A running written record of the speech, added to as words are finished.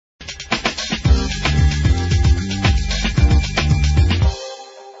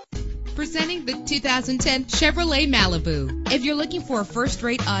Introducing the 2010 Chevrolet Malibu. If you're looking for a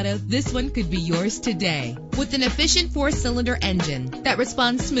first-rate auto, this one could be yours today. With an efficient 4-cylinder engine that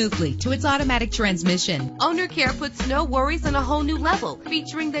responds smoothly to its automatic transmission, Owner Care puts no worries on a whole new level,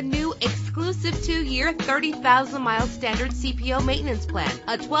 featuring the new exclusive 2-year, 30,000-mile standard CPO maintenance plan,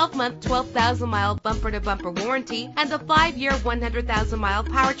 a 12-month, 12,000-mile bumper-to-bumper warranty, and a 5-year, 100,000-mile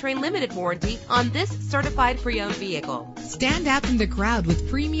powertrain limited warranty on this certified pre-owned vehicle. Stand out from the crowd with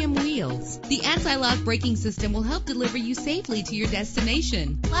premium wheels. The anti-lock braking system will help deliver you safely to your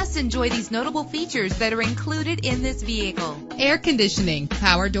destination. Plus, enjoy these notable features that are included in this vehicle: air conditioning,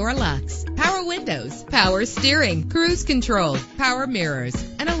 power door locks, power windows, power steering, cruise control, power mirrors,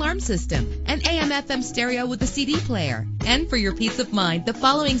 an alarm system, an AM/FM stereo with a CD player. And for your peace of mind, the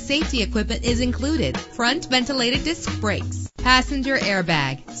following safety equipment is included: front ventilated disc brakes, passenger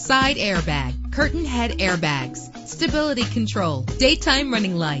airbag, side airbag, curtain head airbags, stability control, daytime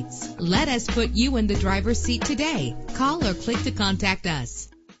running lights. Let us put you in the driver's seat today. Call or click to contact us.